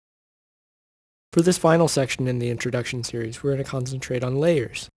For this final section in the introduction series, we're going to concentrate on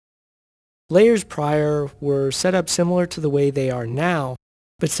layers. Layers prior were set up similar to the way they are now,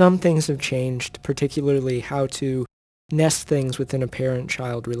 but some things have changed, particularly how to nest things within a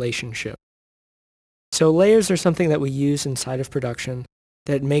parent-child relationship. So layers are something that we use inside of production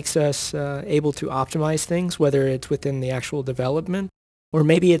that makes us able to optimize things, whether it's within the actual development, or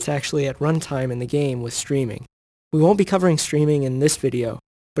maybe it's actually at runtime in the game with streaming. We won't be covering streaming in this video,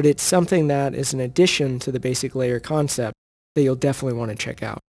 but it's something that is an addition to the basic layer concept that you'll definitely want to check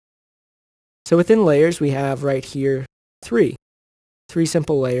out. So within layers, we have right here three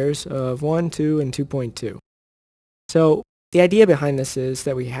simple layers of 1, 2, and 2.2. So the idea behind this is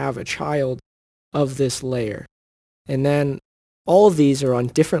that we have a child of this layer, and then all of these are on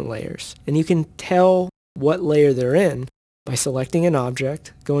different layers, and you can tell what layer they're in by selecting an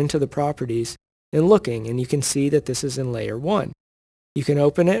object, going to the properties, and looking, and you can see that this is in layer 1. You can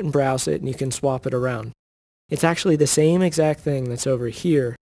open it and browse it, and you can swap it around. It's actually the same exact thing that's over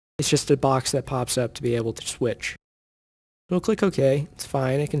here. It's just a box that pops up to be able to switch. We'll click OK. It's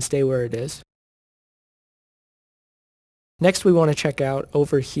fine. It can stay where it is. Next, we want to check out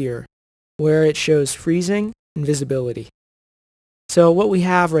over here, where it shows freezing and visibility. So what we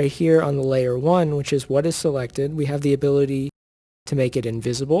have right here on the layer 1, which is what is selected, we have the ability to make it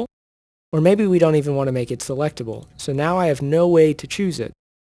invisible, or maybe we don't even want to make it selectable. So now I have no way to choose it.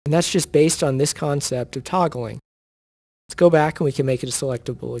 And that's just based on this concept of toggling. Let's go back and we can make it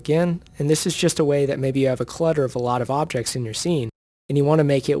selectable again. And this is just a way that maybe you have a clutter of a lot of objects in your scene, and you want to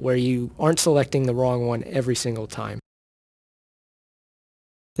make it where you aren't selecting the wrong one every single time.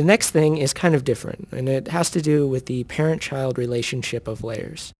 The next thing is kind of different, and it has to do with the parent-child relationship of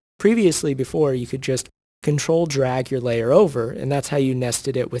layers. Previously, before, you could just Control-drag your layer over, and that's how you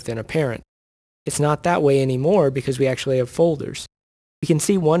nested it within a parent. It's not that way anymore because we actually have folders. We can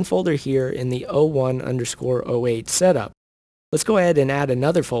see one folder here in the 01_08 setup. Let's go ahead and add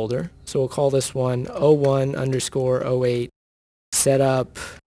another folder. So we'll call this one 01_08 setup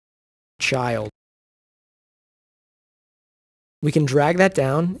child. We can drag that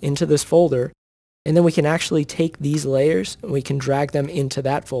down into this folder, and then we can actually take these layers and we can drag them into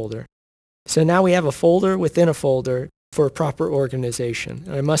that folder. So now we have a folder within a folder for proper organization.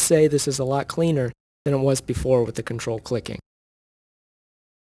 And I must say this is a lot cleaner than it was before with the control clicking.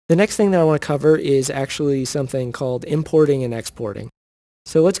 The next thing that I want to cover is actually something called importing and exporting.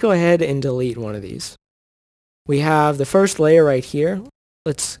 So let's go ahead and delete one of these. We have the first layer right here.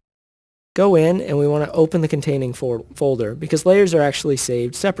 Let's go in and we want to open the containing folder because layers are actually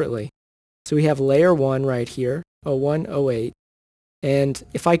saved separately. So we have layer 1 right here, 0108. And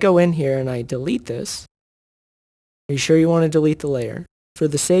if I go in here and I delete this, are you sure you want to delete the layer? For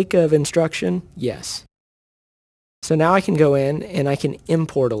the sake of instruction, yes. So now I can go in and I can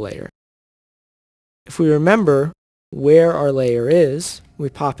import a layer. If we remember where our layer is, we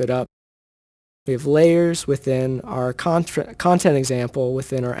pop it up. We have layers within our content example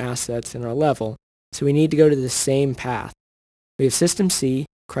within our assets and our level. So we need to go to the same path. We have System C,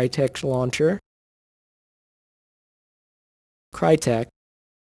 Crytek Launcher, Crytek.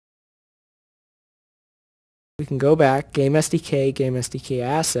 We can go back, Game SDK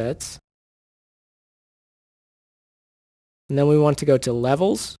Assets. And then we want to go to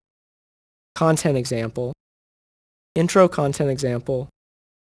Levels, Content Example, Intro Content Example.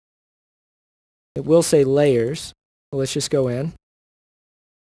 It will say Layers. So let's just go in.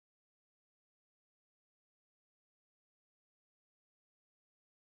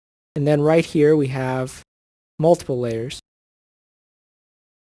 And then right here we have multiple layers.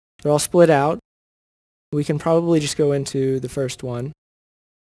 They're all split out. We can probably just go into the first one,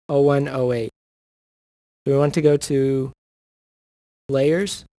 0108. So we want to go to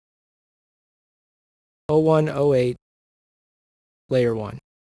Layers, 0108, Layer 1.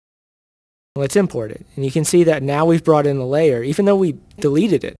 Let's import it. And you can see that now we've brought in the layer, even though we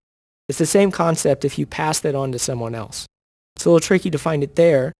deleted it. It's the same concept if you pass that on to someone else. It's a little tricky to find it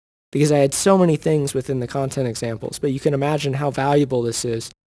there because I had so many things within the content examples, but you can imagine how valuable this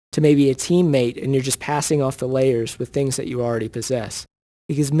is to maybe a teammate and you're just passing off the layers with things that you already possess.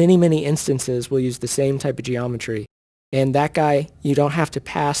 Because many instances will use the same type of geometry. And that guy, you don't have to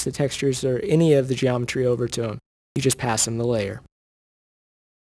pass the textures or any of the geometry over to him. You just pass him the layer.